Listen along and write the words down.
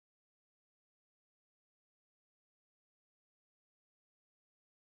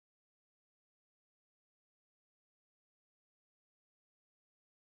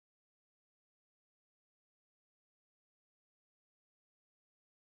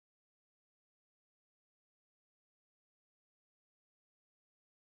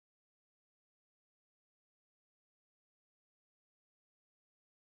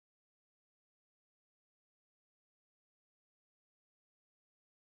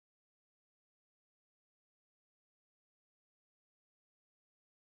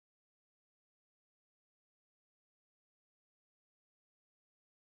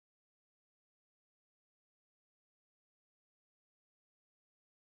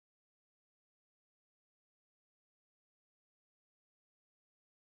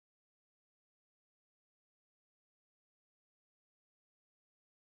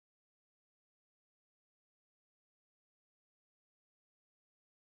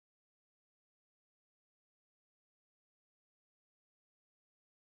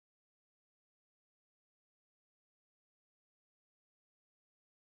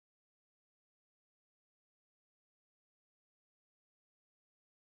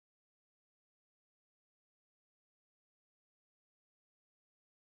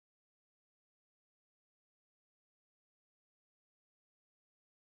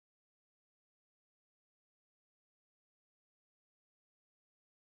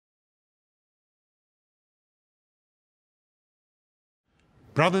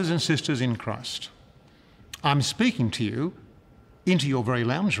brothers and sisters in Christ, I'm speaking to you into your very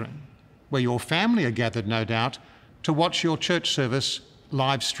lounge room, where your family are gathered, no doubt, to watch your church service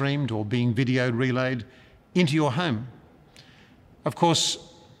live streamed or being video relayed into your home. Of course,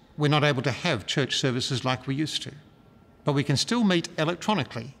 we're not able to have church services like we used to, but we can still meet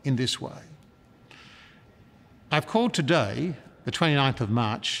electronically in this way. I've called today, the 29th of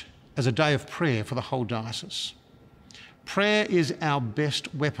March, as a day of prayer for the whole diocese. Prayer is our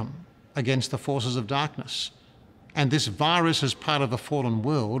best weapon against the forces of darkness, and this virus as part of a fallen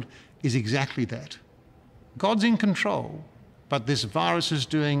world is exactly that. God's in control, but this virus is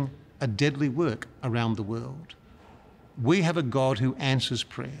doing a deadly work around the world. We have a God who answers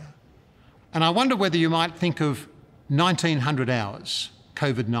prayer. And I wonder whether you might think of 1900 hours,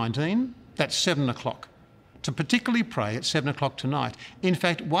 COVID-19, that's 7 o'clock, to particularly pray at 7 o'clock tonight. In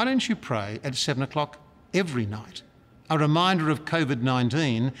fact, why don't you pray at 7 o'clock every night? A reminder of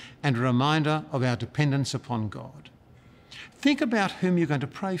COVID-19 and a reminder of our dependence upon God. Think about whom you're going to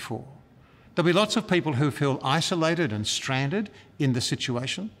pray for. There'll be lots of people who feel isolated and stranded in the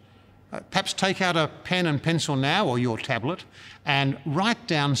situation. Perhaps take out a pen and pencil now, or your tablet, and write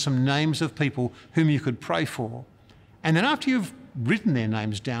down some names of people whom you could pray for. And then after you've written their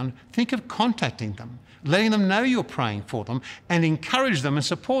names down, think of contacting them, letting them know you're praying for them, and encourage them and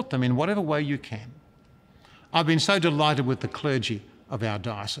support them in whatever way you can. I've been so delighted with the clergy of our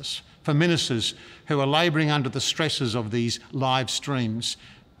diocese, for ministers who are labouring under the stresses of these live streams,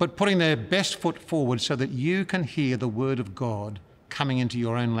 but putting their best foot forward so that you can hear the word of God coming into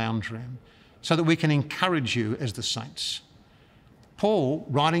your own lounge room, so that we can encourage you as the saints. Paul,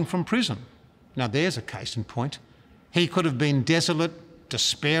 writing from prison. Now there's a case in point. He could have been desolate,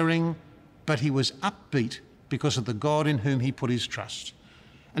 despairing, but he was upbeat because of the God in whom he put his trust.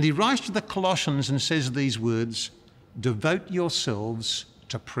 And he writes to the Colossians and says these words, "Devote yourselves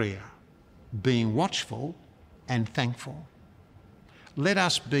to prayer, being watchful and thankful." Let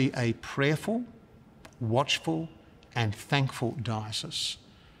us be a prayerful, watchful and thankful diocese,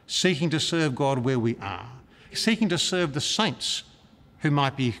 seeking to serve God where we are, seeking to serve the saints who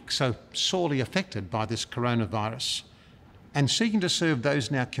might be so sorely affected by this coronavirus, and seeking to serve those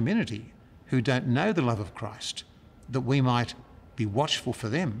in our community who don't know the love of Christ, that we might be watchful for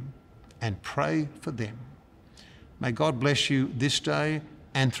them and pray for them. May God bless you this day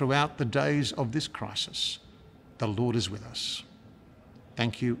and throughout the days of this crisis. The Lord is with us.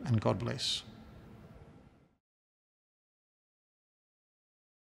 Thank you and God bless.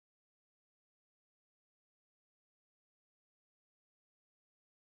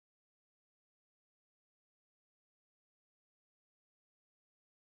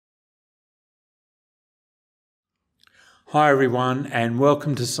 Hi everyone, and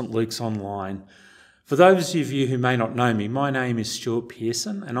welcome to St Luke's Online. For those of you who may not know me, my name is Stuart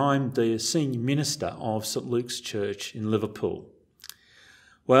Pearson and I'm the Senior Minister of St Luke's Church in Liverpool.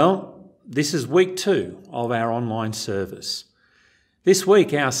 Well, this is week 2 of our online service. This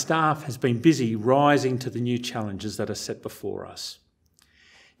week our staff has been busy rising to the new challenges that are set before us.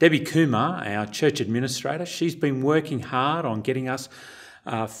 Debbie Kumar, our church administrator, she's been working hard on getting us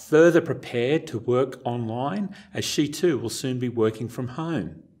further prepared to work online, as she too will soon be working from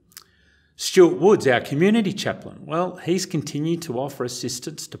home. Stuart Woods, our community chaplain, well, he's continued to offer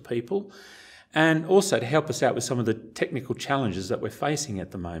assistance to people and also to help us out with some of the technical challenges that we're facing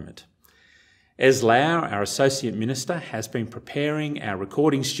at the moment. Ez Lau, our associate minister, has been preparing our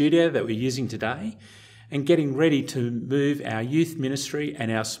recording studio that we're using today and getting ready to move our youth ministry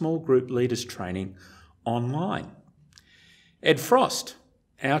and our small group leaders training online. Ed Frost,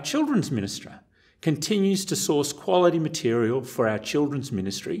 our children's minister, continues to source quality material for our children's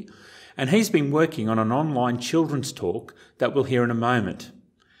ministry, and he's been working on an online children's talk that we'll hear in a moment.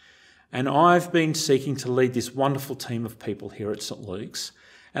 And I've been seeking to lead this wonderful team of people here at St Luke's,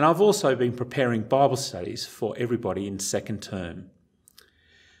 and I've also been preparing Bible studies for everybody in second term.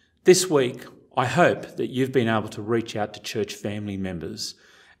 This week, I hope that you've been able to reach out to church family members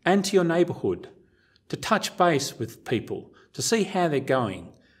and to your neighbourhood, to touch base with people, to see how they're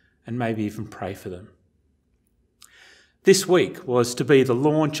going, and maybe even pray for them. This week was to be the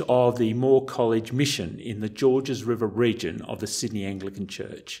launch of the Moore College mission in the Georges River region of the Sydney Anglican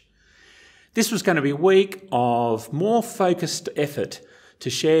Church. This was going to be a week of more focused effort to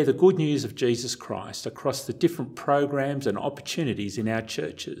share the good news of Jesus Christ across the different programs and opportunities in our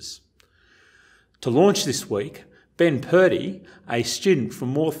churches. To launch this week, Ben Purdy, a student from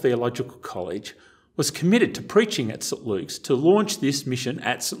Moore Theological College, was committed to preaching at St Luke's to launch this mission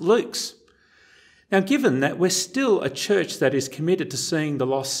at St Luke's. Now, given that we're still a church that is committed to seeing the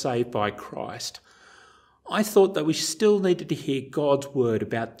lost saved by Christ, I thought that we still needed to hear God's word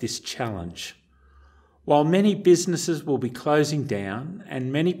about this challenge. While many businesses will be closing down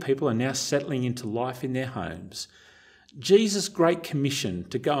and many people are now settling into life in their homes, Jesus' great commission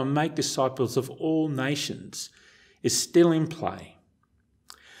to go and make disciples of all nations is still in play.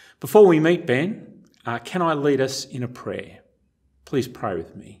 Before we meet Ben, can I lead us in a prayer? Please pray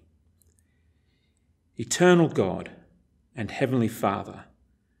with me. Eternal God and Heavenly Father,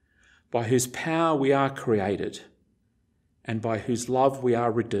 by whose power we are created and by whose love we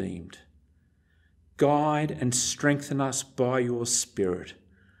are redeemed, guide and strengthen us by your Spirit,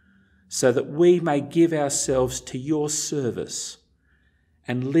 so that we may give ourselves to your service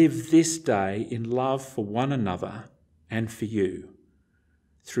and live this day in love for one another and for you,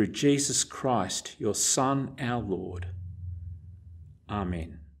 through Jesus Christ, your Son, our Lord.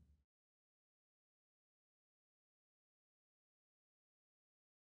 Amen.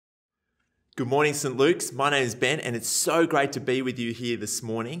 Good morning, St. Luke's. My name is Ben, and it's so great to be with you here this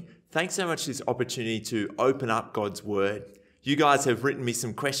morning. Thanks so much for this opportunity to open up God's Word. You guys have written me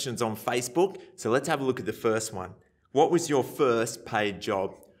some questions on Facebook, so let's have a look at the first one. What was your first paid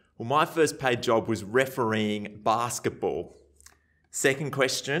job? Well, my first paid job was refereeing basketball. Second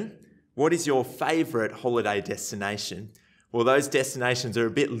question, what is your favourite holiday destination? Well, those destinations are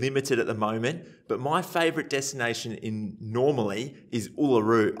a bit limited at the moment, but my favourite destination normally is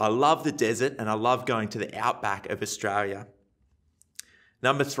Uluru. I love the desert and I love going to the outback of Australia.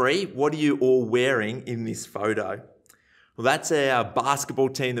 Number 3, what are you all wearing in this photo? Well, that's our basketball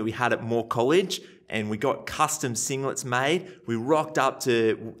team that we had at Moore College, and we got custom singlets made. We rocked up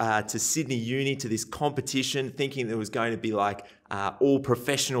to Sydney Uni to this competition thinking there was going to be like all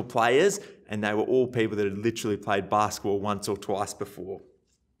professional players, and they were all people that had literally played basketball once or twice before.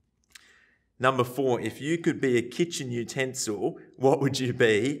 Number 4, if you could be a kitchen utensil, what would you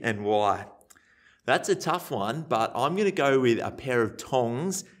be and why? That's a tough one, but I'm going to go with a pair of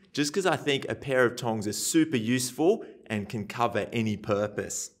tongs, just because I think a pair of tongs is super useful and can cover any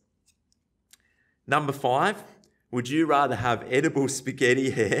purpose. Number 5, would you rather have edible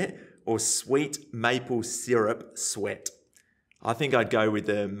spaghetti hair or sweet maple syrup sweat? I think I'd go with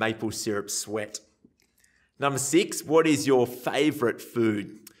the maple syrup sweat. Number 6, what is your favourite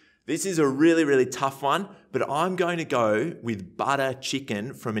food? This is a really, really tough one, but I'm going to go with butter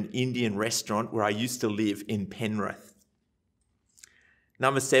chicken from an Indian restaurant where I used to live in Penrith.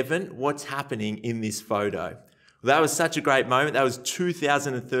 Number 7, what's happening in this photo? Well, that was such a great moment. That was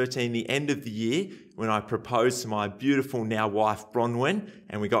 2013, the end of the year, when I proposed to my beautiful now wife, Bronwyn,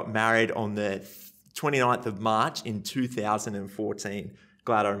 and we got married on the 29th of March in 2014.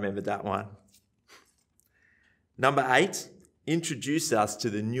 Glad I remembered that one. Number 8, introduce us to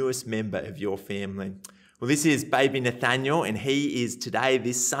the newest member of your family. Well, this is baby Nathaniel, and he is today,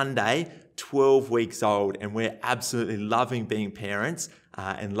 this Sunday, 12 weeks old, and we're absolutely loving being parents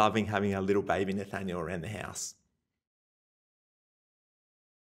and loving having our little baby Nathaniel around the house.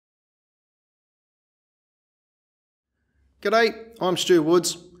 G'day, I'm Stu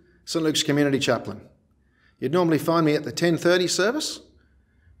Woods, St. Luke's Community Chaplain. You'd normally find me at the 10:30 service,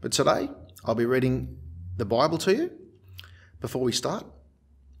 but today I'll be reading the Bible to you. Before we start,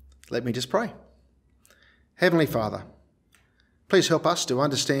 let me just pray. Heavenly Father, please help us to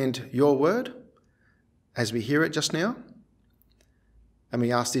understand your word as we hear it just now, and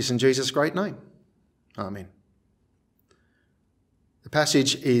we ask this in Jesus' great name. Amen. The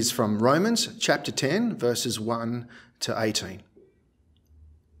passage is from Romans chapter 10, verses 1 to 18.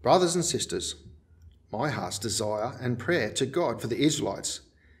 Brothers and sisters, my heart's desire and prayer to God for the Israelites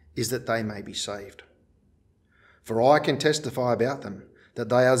is that they may be saved. For I can testify about them that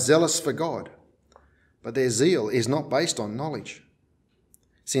they are zealous for God, but their zeal is not based on knowledge,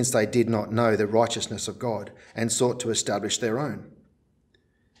 since they did not know the righteousness of God and sought to establish their own.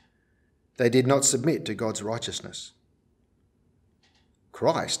 They did not submit to God's righteousness.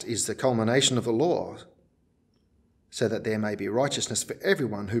 Christ is the culmination of the law, so that there may be righteousness for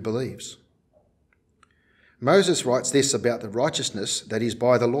everyone who believes. Moses writes this about the righteousness that is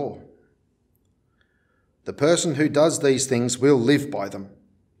by the law. The person who does these things will live by them.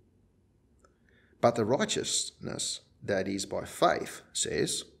 But the righteousness that is by faith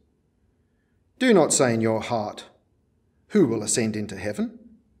says, do not say in your heart, who will ascend into heaven?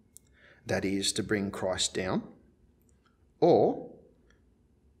 That is, to bring Christ down. Or,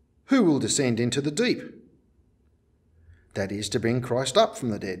 who will descend into the deep? That is, to bring Christ up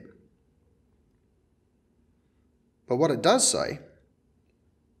from the dead. But what it does say,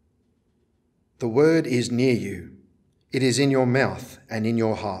 the word is near you. It is in your mouth and in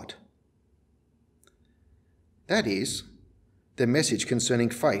your heart. That is the message concerning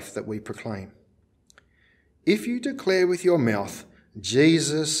faith that we proclaim. if you declare with your mouth,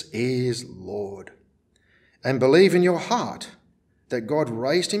 Jesus is Lord, and believe in your heart that God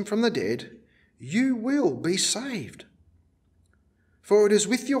raised him from the dead, you will be saved. For it is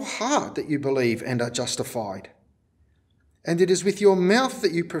with your heart that you believe and are justified, and it is with your mouth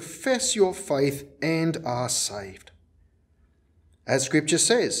that you profess your faith and are saved. As Scripture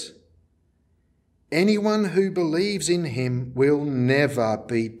says, anyone who believes in him will never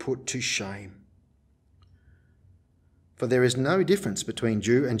be put to shame. For there is no difference between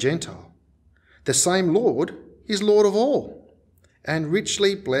Jew and Gentile. The same Lord is Lord of all, and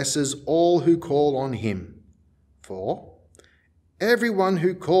richly blesses all who call on him. For everyone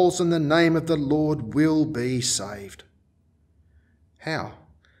who calls on the name of the Lord will be saved. How,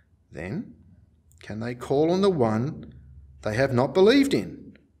 then, can they call on the one they have not believed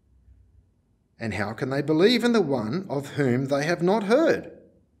in? And how can they believe in the one of whom they have not heard?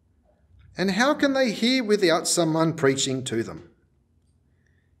 And how can they hear without someone preaching to them?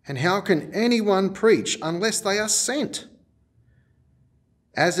 And how can anyone preach unless they are sent?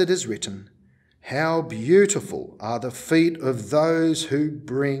 As it is written, how beautiful are the feet of those who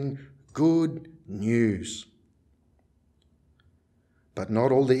bring good news. But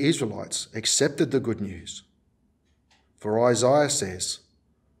not all the Israelites accepted the good news. For Isaiah says,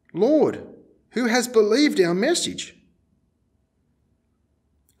 Lord, who has believed our message?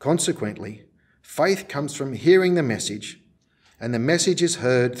 Consequently, faith comes from hearing the message, and the message is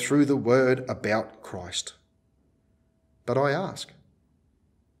heard through the word about Christ. But I ask,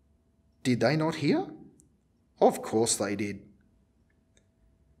 did they not hear? Of course they did.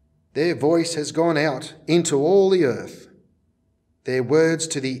 Their voice has gone out into all the earth, their words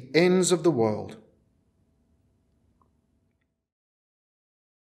to the ends of the world.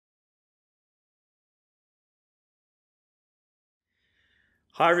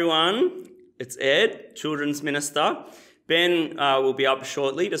 Hi everyone, it's Ed, Children's Minister. Ben will be up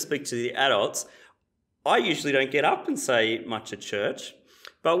shortly to speak to the adults. I usually don't get up and say much at church,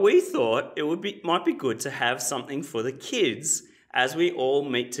 but we thought it might be good to have something for the kids as we all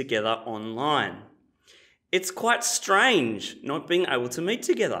meet together online. It's quite strange not being able to meet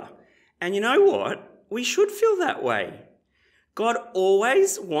together. And you know what? We should feel that way. God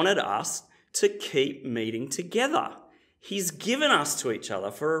always wanted us to keep meeting together. He's given us to each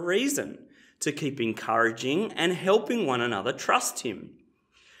other for a reason, to keep encouraging and helping one another trust him.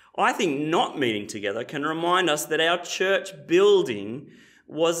 I think not meeting together can remind us that our church building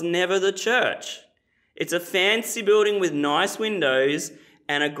was never the church. It's a fancy building with nice windows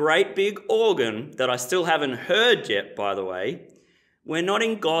and a great big organ that I still haven't heard yet, by the way. We're not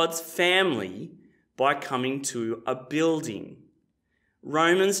in God's family by coming to a building.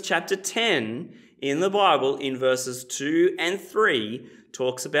 Romans chapter 10 in the Bible, in verses 2 and 3,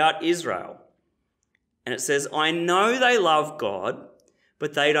 talks about Israel. And it says, I know they love God,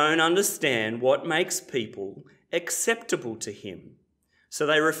 but they don't understand what makes people acceptable to him. So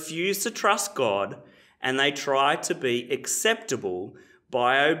they refuse to trust God, and they try to be acceptable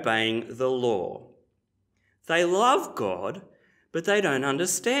by obeying the law. They love God, but they don't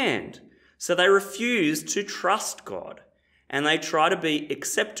understand. So they refuse to trust God, and they try to be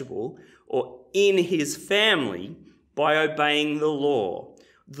acceptable or in his family by obeying the law,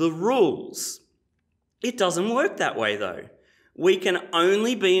 the rules. It doesn't work that way though. We can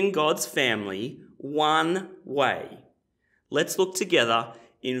only be in God's family one way. Let's look together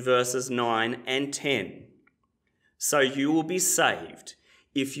in verses 9 and 10. So you will be saved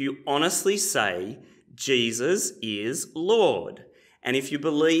if you honestly say, Jesus is Lord, and if you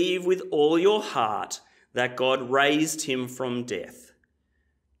believe with all your heart that God raised him from death.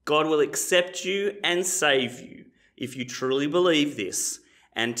 God will accept you and save you if you truly believe this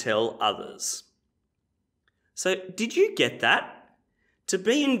and tell others. So did you get that? To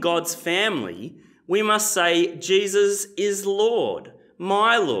be in God's family, we must say, Jesus is Lord,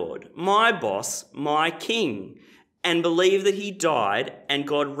 my boss, my king, and believe that he died and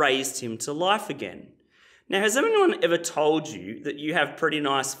God raised him to life again. Now, has anyone ever told you that you have pretty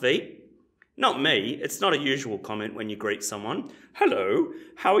nice feet? Not me. It's not a usual comment when you greet someone. Hello,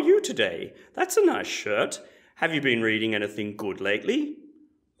 how are you today? That's a nice shirt. Have you been reading anything good lately?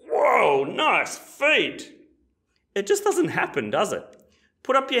 Whoa, nice feet. It just doesn't happen, does it?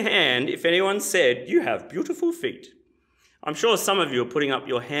 Put up your hand if anyone said you have beautiful feet. I'm sure some of you are putting up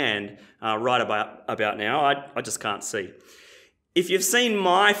your hand right about now. I just can't see. If you've seen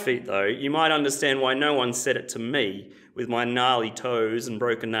my feet, though, you might understand why no one said it to me with my gnarly toes and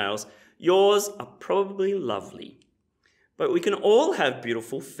broken nails. Yours are probably lovely. But we can all have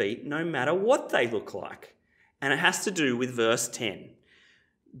beautiful feet no matter what they look like. And it has to do with verse 10.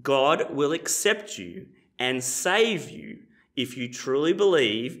 God will accept you and save you if you truly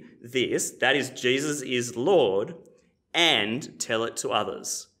believe this, that is, Jesus is Lord, and tell it to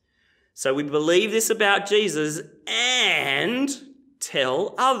others. So we believe this about Jesus and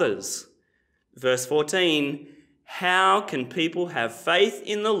tell others. Verse 14, how can people have faith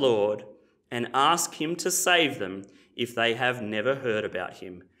in the Lord and ask him to save them if they have never heard about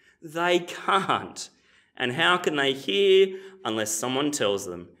him? They can't. And how can they hear unless someone tells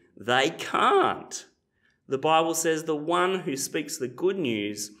them? They can't. The Bible says the one who speaks the good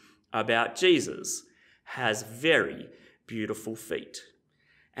news about Jesus has very beautiful feet.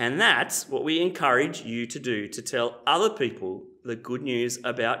 And that's what we encourage you to do, to tell other people the good news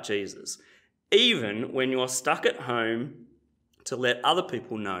about Jesus, even when you're stuck at home, to let other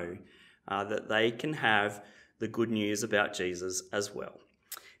people know that they can have the good news about Jesus as well.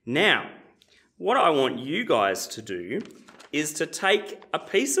 Now, what I want you guys to do is to take a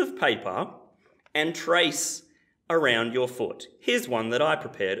piece of paper and trace around your foot. Here's one that I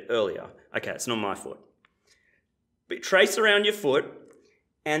prepared earlier. Okay, it's not my foot. But trace around your foot,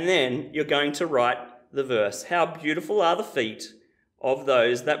 and then you're going to write the verse. How beautiful are the feet of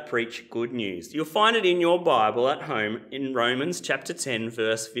those that preach good news. You'll find it in your Bible at home in Romans chapter 10,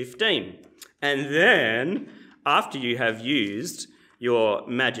 verse 15. And then, after you have used your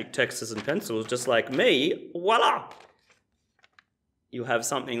magic texters and pencils, just like me, voila! You'll have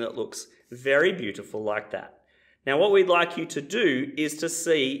something that looks very beautiful like that. Now, what we'd like you to do is to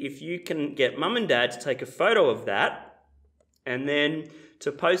see if you can get Mum and Dad to take a photo of that and then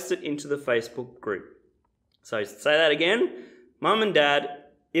to post it into the Facebook group. So say that again. Mum and Dad,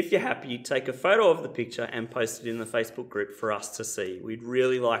 if you're happy, take a photo of the picture and post it in the Facebook group for us to see. We'd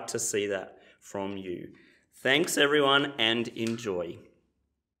really like to see that from you. Thanks, everyone, and enjoy.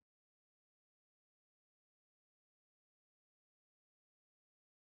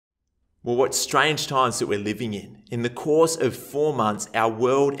 Well, what strange times that we're living in. In the course of 4 months, our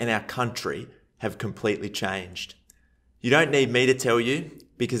world and our country have completely changed. You don't need me to tell you,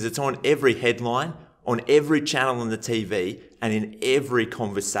 because it's on every headline, on every channel on the TV, and in every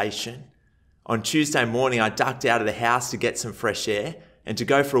conversation. On Tuesday morning, I ducked out of the house to get some fresh air and to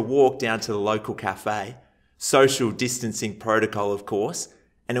go for a walk down to the local cafe. Social distancing protocol, of course,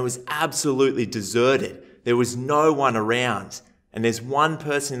 and it was absolutely deserted. There was no one around, and there's one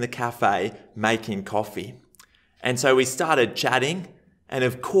person in the cafe making coffee. And so we started chatting, and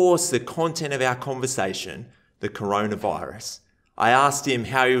of course the content of our conversation, the coronavirus. I asked him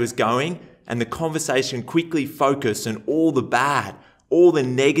how he was going, and the conversation quickly focused on all the bad, all the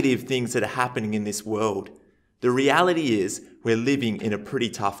negative things that are happening in this world. The reality is we're living in a pretty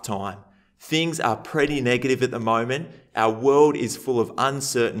tough time. Things are pretty negative at the moment. Our world is full of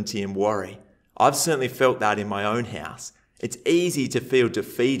uncertainty and worry. I've certainly felt that in my own house. It's easy to feel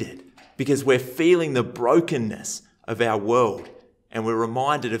defeated because we're feeling the brokenness of our world, and we're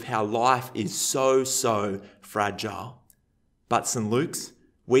reminded of how life is so fragile. But St. Luke's,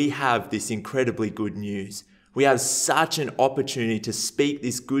 we have this incredibly good news. We have such an opportunity to speak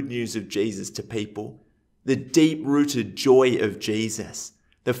this good news of Jesus to people. The deep-rooted joy of Jesus,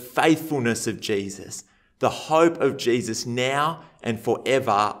 the faithfulness of Jesus, the hope of Jesus now and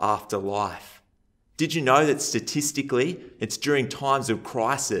forever after life. Did you know that statistically, it's during times of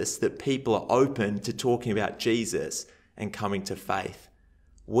crisis that people are open to talking about Jesus and coming to faith?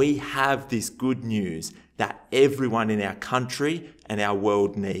 We have this good news that everyone in our country and our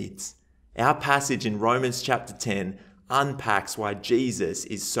world needs. Our passage in Romans chapter 10 unpacks why Jesus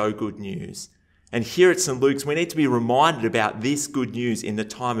is so good news. And here at St. Luke's, we need to be reminded about this good news in the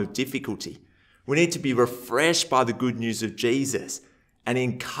time of difficulty. We need to be refreshed by the good news of Jesus and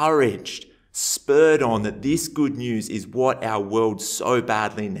encouraged, spurred on that this good news is what our world so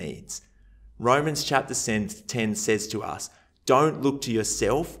badly needs. Romans chapter 10 says to us, don't look to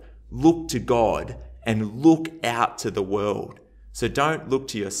yourself, look to God and look out to the world. So don't look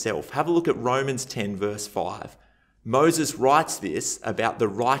to yourself. Have a look at Romans 10 verse 5. Moses writes this about the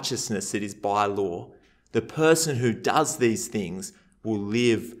righteousness that is by law. The person who does these things will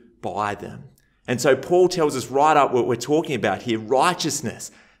live by them. And so Paul tells us right up what we're talking about here,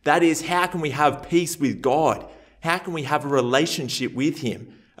 righteousness. That is, how can we have peace with God? How can we have a relationship with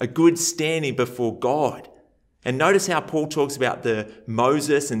him? A good standing before God? And notice how Paul talks about the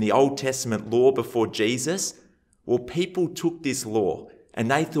Moses and the Old Testament law before Jesus. Well, people took this law and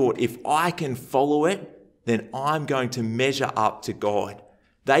they thought, if I can follow it, then I'm going to measure up to God.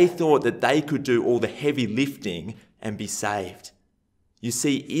 They thought that they could do all the heavy lifting and be saved. You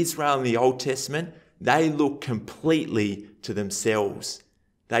see, Israel in the Old Testament, they looked completely to themselves.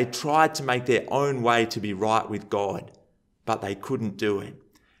 They tried to make their own way to be right with God, but they couldn't do it.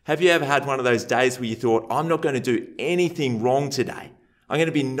 Have you ever had one of those days where you thought, I'm not going to do anything wrong today. I'm going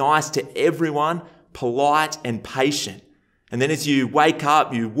to be nice to everyone, polite and patient. And then as you wake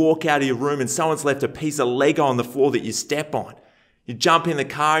up, you walk out of your room and someone's left a piece of Lego on the floor that you step on. You jump in the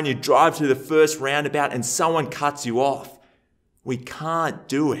car and you drive to the first roundabout and someone cuts you off. We can't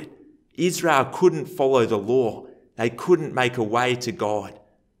do it. Israel couldn't follow the law. They couldn't make a way to God.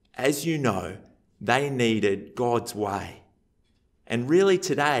 As you know, they needed God's way. And really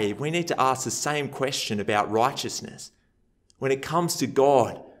today, we need to ask the same question about righteousness. When it comes to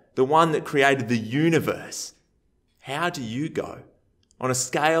God, the one that created the universe, how do you go? On a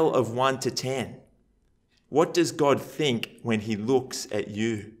scale of 1 to 10, what does God think when he looks at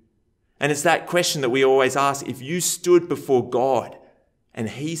you? And it's that question that we always ask. If you stood before God and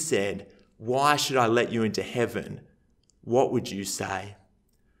he said, why should I let you into heaven? What would you say?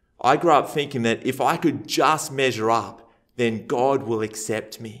 I grew up thinking that if I could just measure up, then God will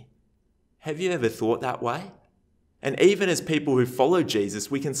accept me. Have you ever thought that way? And even as people who follow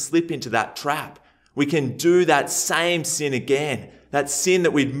Jesus, we can slip into that trap. We can do that same sin again, that sin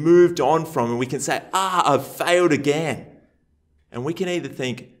that we'd moved on from, and we can say, I've failed again. And we can either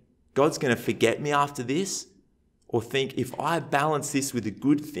think, God's going to forget me after this, or think, if I balance this with a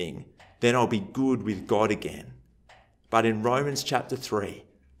good thing, then I'll be good with God again. But in Romans chapter 3,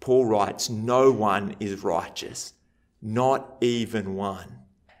 Paul writes, no one is righteous, not even one.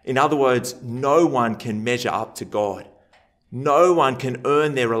 In other words, no one can measure up to God. No one can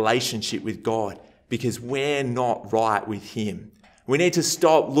earn their relationship with God because we're not right with him. We need to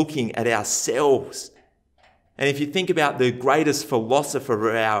stop looking at ourselves. And if you think about the greatest philosopher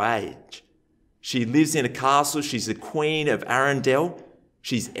of our age, she lives in a castle. She's the queen of Arendelle.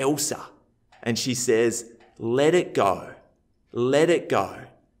 She's Elsa. And she says, let it go. Let it go.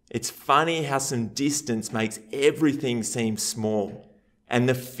 It's funny how some distance makes everything seem small. And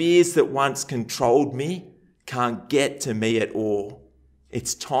the fears that once controlled me can't get to me at all.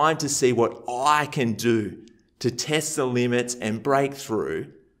 It's time to see what I can do to test the limits and break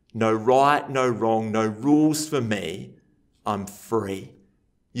through. No right, no wrong, no rules for me. I'm free.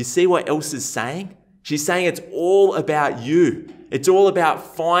 You see what Elsa's saying? She's saying it's all about you. It's all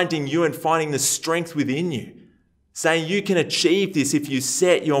about finding you and finding the strength within you. Saying you can achieve this if you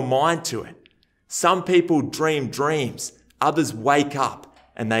set your mind to it. Some people dream dreams. Others wake up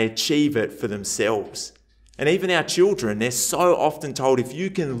and they achieve it for themselves. And even our children, they're so often told if you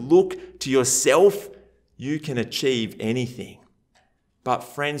can look to yourself, you can achieve anything. But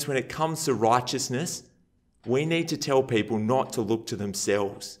friends, when it comes to righteousness, we need to tell people not to look to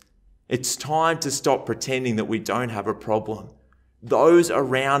themselves. It's time to stop pretending that we don't have a problem. Those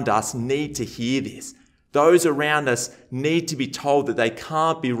around us need to hear this. Those around us need to be told that they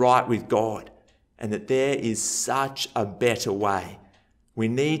can't be right with God and that there is such a better way. We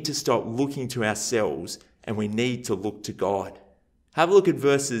need to stop looking to ourselves and we need to look to God. Have a look at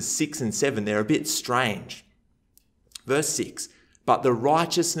verses 6 and 7. They're a bit strange. Verse 6, but the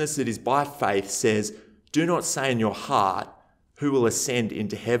righteousness that is by faith says, do not say in your heart, who will ascend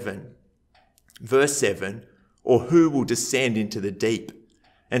into heaven? Verse 7, or who will descend into the deep?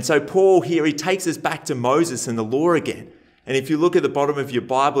 And so Paul here, he takes us back to Moses and the law again. And if you look at the bottom of your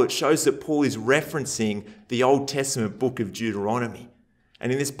Bible, it shows that Paul is referencing the Old Testament book of Deuteronomy.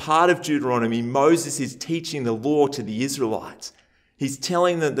 And in this part of Deuteronomy, Moses is teaching the law to the Israelites. He's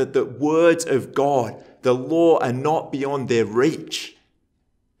telling them that the words of God, the law, are not beyond their reach.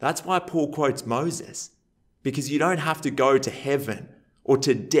 That's why Paul quotes Moses, because you don't have to go to heaven or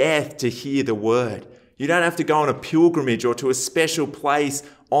to death to hear the word. You don't have to go on a pilgrimage or to a special place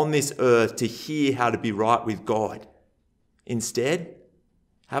on this earth to hear how to be right with God. Instead,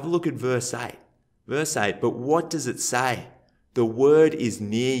 have a look at verse 8. Verse 8, but what does it say? The word is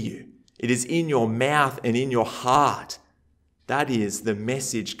near you. It is in your mouth and in your heart. That is the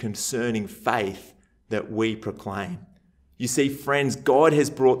message concerning faith that we proclaim. You see, friends, God has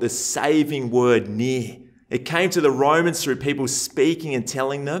brought the saving word near. It came to the Romans through people speaking and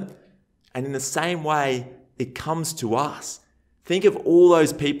telling them. And in the same way, it comes to us. Think of all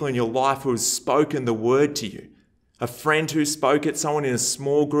those people in your life who have spoken the word to you. A friend who spoke it, someone in a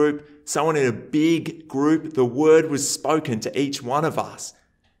small group, someone in a big group. The word was spoken to each one of us.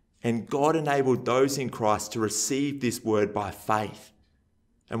 And God enabled those in Christ to receive this word by faith.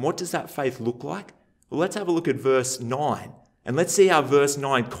 And what does that faith look like? Well, let's have a look at verse 9. And let's see how verse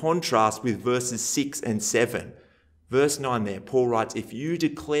 9 contrasts with verses 6 and 7. Verse 9 there, Paul writes, if you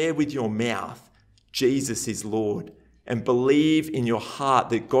declare with your mouth Jesus is Lord and believe in your heart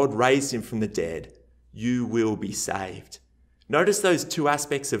that God raised him from the dead, you will be saved. Notice those two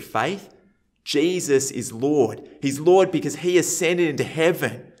aspects of faith. Jesus is Lord. He's Lord because he ascended into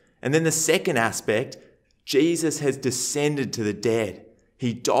heaven. And then the second aspect, Jesus has descended to the dead.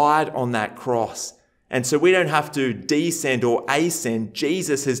 He died on that cross. And so we don't have to descend or ascend.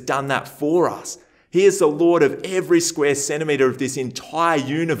 Jesus has done that for us. He is the Lord of every square centimetre of this entire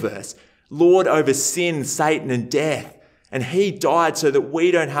universe, Lord over sin, Satan, and death. And he died so that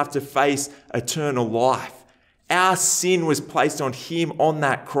we don't have to face eternal life. Our sin was placed on him on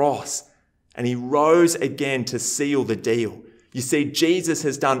that cross, and he rose again to seal the deal. You see, Jesus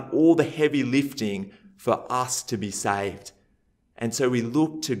has done all the heavy lifting for us to be saved. And so we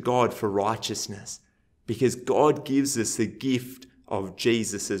look to God for righteousness, because God gives us the gift of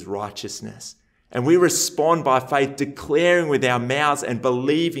Jesus' righteousness. And we respond by faith, declaring with our mouths and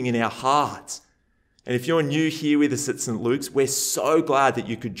believing in our hearts. And if you're new here with us at St. Luke's, we're so glad that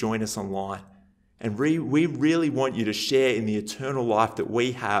you could join us online. And we really want you to share in the eternal life that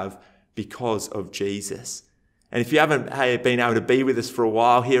we have because of Jesus. And if you haven't been able to be with us for a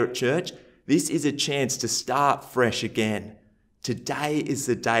while here at church, this is a chance to start fresh again. Today is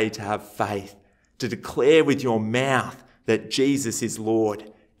the day to have faith, to declare with your mouth that Jesus is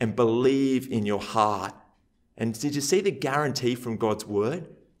Lord, and believe in your heart. And did you see the guarantee from God's word?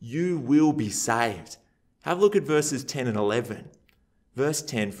 You will be saved. Have a look at verses 10 and 11. Verse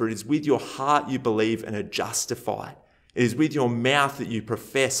 10, for it is with your heart you believe and are justified. It is with your mouth that you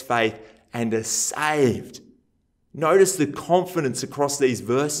profess faith and are saved. Notice the confidence across these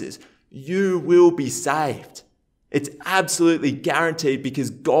verses. You will be saved. It's absolutely guaranteed because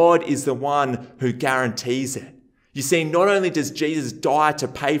God is the one who guarantees it. You see, not only does Jesus die to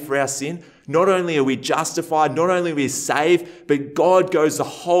pay for our sin, not only are we justified, not only are we saved, but God goes the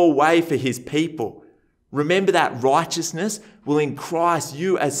whole way for his people. Remember that righteousness will in Christ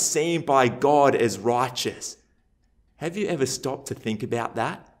you as seen by God as righteous. Have you ever stopped to think about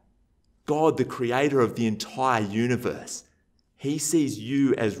that? God, the creator of the entire universe, he sees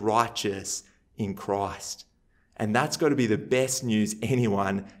you as righteous in Christ. And that's got to be the best news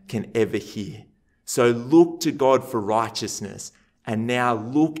anyone can ever hear. So look to God for righteousness, and now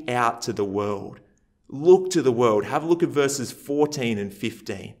look out to the world. Look to the world. Have a look at verses 14 and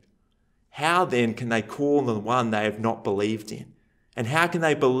 15. How then can they call on the one they have not believed in? And how can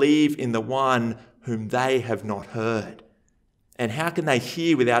they believe in the one whom they have not heard? And how can they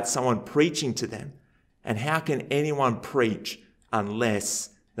hear without someone preaching to them? And how can anyone preach unless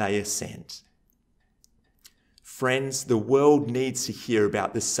they are sent? Friends, the world needs to hear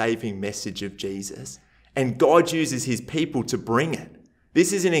about the saving message of Jesus, and God uses his people to bring it.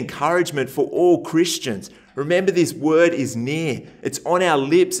 This is an encouragement for all Christians. Remember, this word is near. It's on our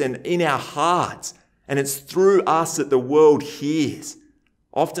lips and in our hearts, and it's through us that the world hears.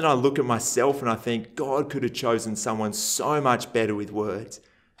 Often I look at myself and I think, God could have chosen someone so much better with words.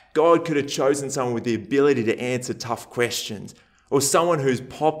 God could have chosen someone with the ability to answer tough questions, or someone who's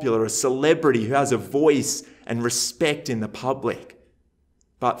popular, a celebrity who has a voice and respect in the public.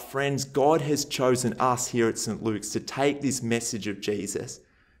 But friends, God has chosen us here at St. Luke's to take this message of Jesus,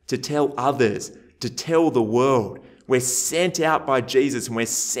 to tell others, to tell the world. We're sent out by Jesus, and we're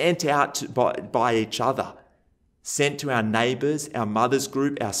sent out by each other. Sent to our neighbours, our mothers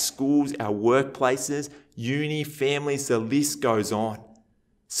group, our schools, our workplaces, uni, families, the list goes on.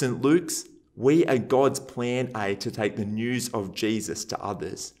 St. Luke's, we are God's plan A to take the news of Jesus to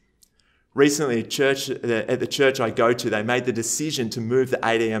others. Recently, at the church I go to, they made the decision to move the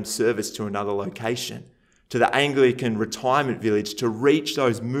 8 a.m. service to another location, to the Anglican retirement village, to reach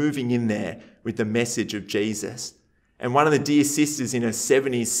those moving in there with the message of Jesus. And one of the dear sisters in her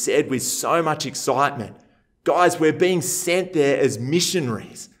 70s said with so much excitement, guys, we're being sent there as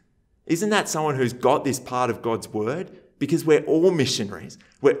missionaries. Isn't that someone who's got this part of God's word? Because we're all missionaries.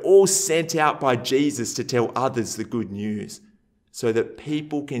 We're all sent out by Jesus to tell others the good news, so that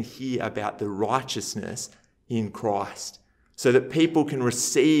people can hear about the righteousness in Christ, so that people can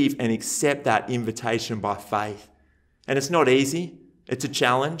receive and accept that invitation by faith. And it's not easy. It's a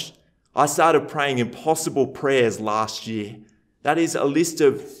challenge. I started praying impossible prayers last year. That is a list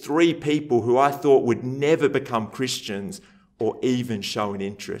of 3 people who I thought would never become Christians or even show an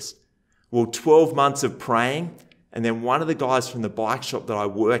interest. Well, 12 months of praying, and then one of the guys from the bike shop that I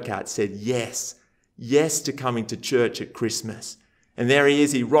work at said yes to coming to church at Christmas. And there he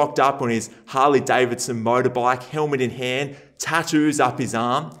is, he rocked up on his Harley Davidson motorbike, helmet in hand, tattoos up his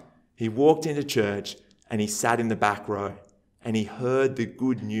arm. He walked into church and he sat in the back row and he heard the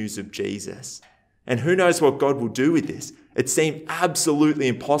good news of Jesus. And who knows what God will do with this? It seemed absolutely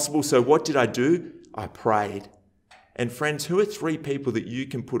impossible. So what did I do? I prayed. And friends, who are 3 people that you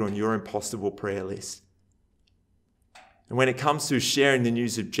can put on your impossible prayer list? And when it comes to sharing the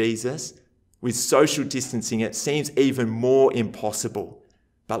news of Jesus, with social distancing, it seems even more impossible.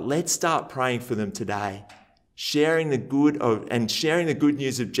 But let's start praying for them today, sharing the good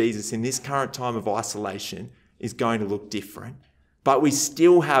news of Jesus in this current time of isolation is going to look different. But we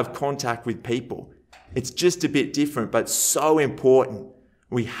still have contact with people. It's just a bit different, but so important.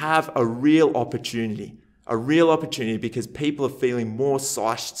 We have a real opportunity because people are feeling more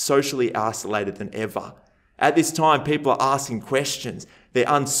socially isolated than ever. At this time, people are asking questions. They're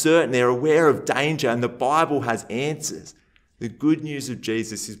uncertain, they're aware of danger, and the Bible has answers. The good news of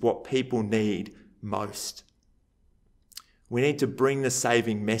Jesus is what people need most. We need to bring the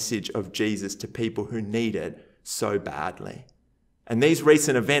saving message of Jesus to people who need it so badly. And these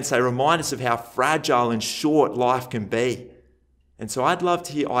recent events, they remind us of how fragile and short life can be. And so I'd love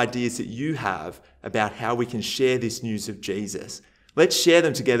to hear ideas that you have about how we can share this news of Jesus. Let's share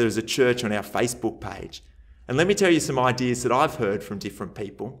them together as a church on our Facebook page. And let me tell you some ideas that I've heard from different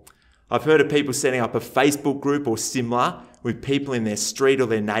people. I've heard of people setting up a Facebook group or similar with people in their street or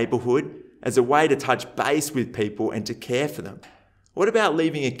their neighbourhood as a way to touch base with people and to care for them. What about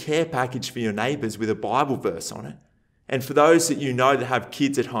leaving a care package for your neighbours with a Bible verse on it? And for those that you know that have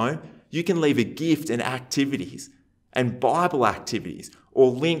kids at home, you can leave a gift and activities and Bible activities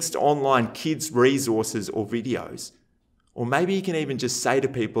or links to online kids resources or videos. Or maybe you can even just say to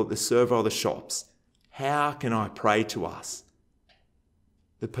people at the servo or the shops, how can I pray to us?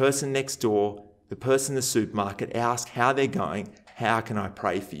 The person next door, the person in the supermarket, ask how they're going, how can I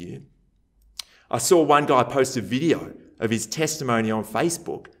pray for you? I saw one guy post a video of his testimony on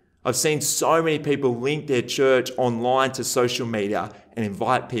Facebook. I've seen so many people link their church online to social media and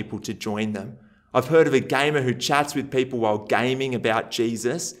invite people to join them. I've heard of a gamer who chats with people while gaming about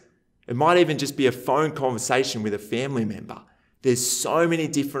Jesus. It might even just be a phone conversation with a family member. There's so many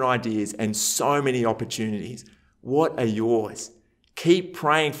different ideas and so many opportunities. What are yours? Keep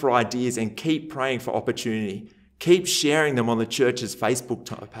praying for ideas and keep praying for opportunity. Keep sharing them on the church's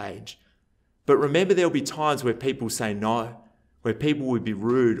Facebook page. But remember, there'll be times where people say no, where people would be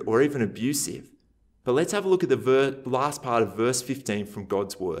rude or even abusive. But let's have a look at the last part of verse 15 from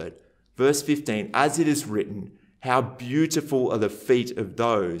God's word. Verse 15, as it is written, how beautiful are the feet of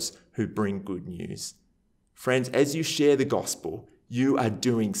those who bring good news. Friends, as you share the gospel, you are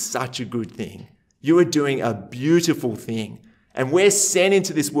doing such a good thing. You are doing a beautiful thing. And we're sent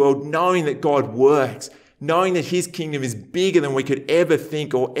into this world knowing that God works, knowing that his kingdom is bigger than we could ever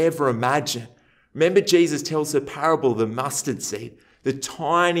think or ever imagine. Remember, Jesus tells the parable of the mustard seed, the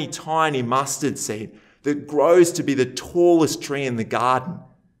tiny, tiny mustard seed that grows to be the tallest tree in the garden.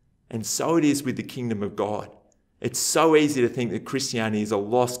 And so it is with the kingdom of God. It's so easy to think that Christianity is a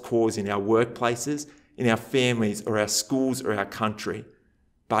lost cause in our workplaces, in our families, or our schools, or our country.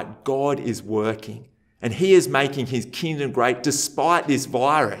 But God is working, and he is making his kingdom great despite this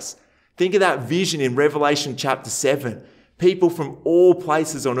virus. Think of that vision in Revelation chapter 7. People from all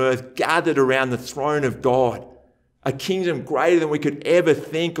places on earth gathered around the throne of God. A kingdom greater than we could ever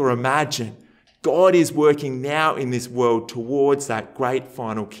think or imagine. God is working now in this world towards that great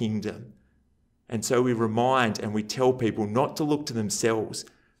final kingdom. And so we remind and we tell people not to look to themselves,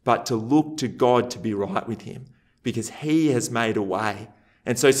 but to look to God to be right with him, because he has made a way.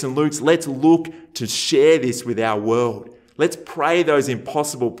 And so St. Luke's, let's look to share this with our world. Let's pray those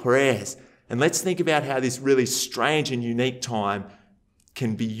impossible prayers. And let's think about how this really strange and unique time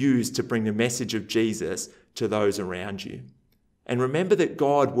can be used to bring the message of Jesus to those around you. And remember that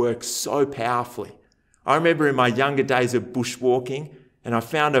God works so powerfully. I remember in my younger days of bushwalking, and I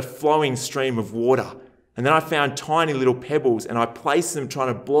found a flowing stream of water. And then I found tiny little pebbles, and I placed them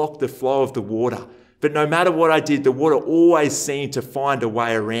trying to block the flow of the water. But no matter what I did, the water always seemed to find a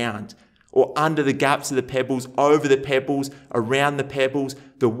way around, or under the gaps of the pebbles, over the pebbles, around the pebbles.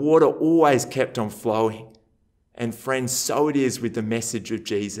 The water always kept on flowing. And friends, so it is with the message of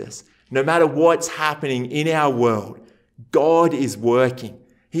Jesus. No matter what's happening in our world, God is working.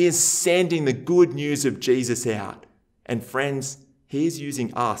 He is sending the good news of Jesus out. And friends, he is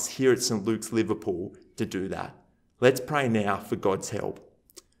using us here at St. Luke's Liverpool to do that. Let's pray now for God's help.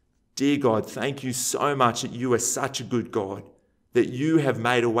 Dear God, thank you so much that you are such a good God, that you have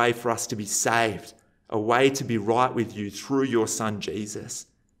made a way for us to be saved, a way to be right with you through your Son, Jesus.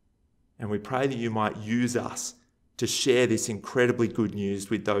 And we pray that you might use us to share this incredibly good news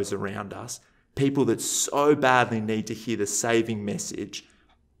with those around us, people that so badly need to hear the saving message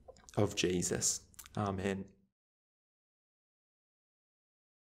of Jesus. Amen.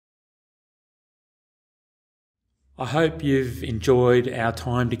 I hope you've enjoyed our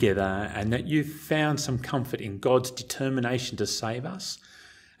time together and that you've found some comfort in God's determination to save us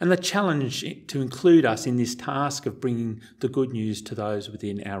and the challenge to include us in this task of bringing the good news to those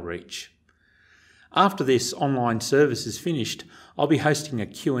within our reach. After this online service is finished, I'll be hosting a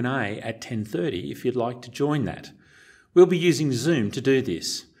Q&A at 10:30 if you'd like to join that. We'll be using Zoom to do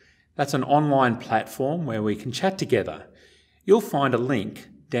this. That's an online platform where we can chat together. You'll find a link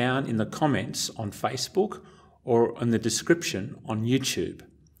down in the comments on Facebook or in the description on YouTube.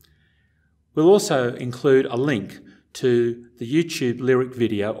 We'll also include a link to the YouTube lyric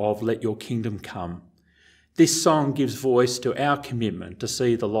video of Let Your Kingdom Come. This song gives voice to our commitment to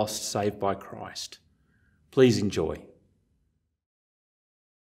see the lost saved by Christ. Please enjoy.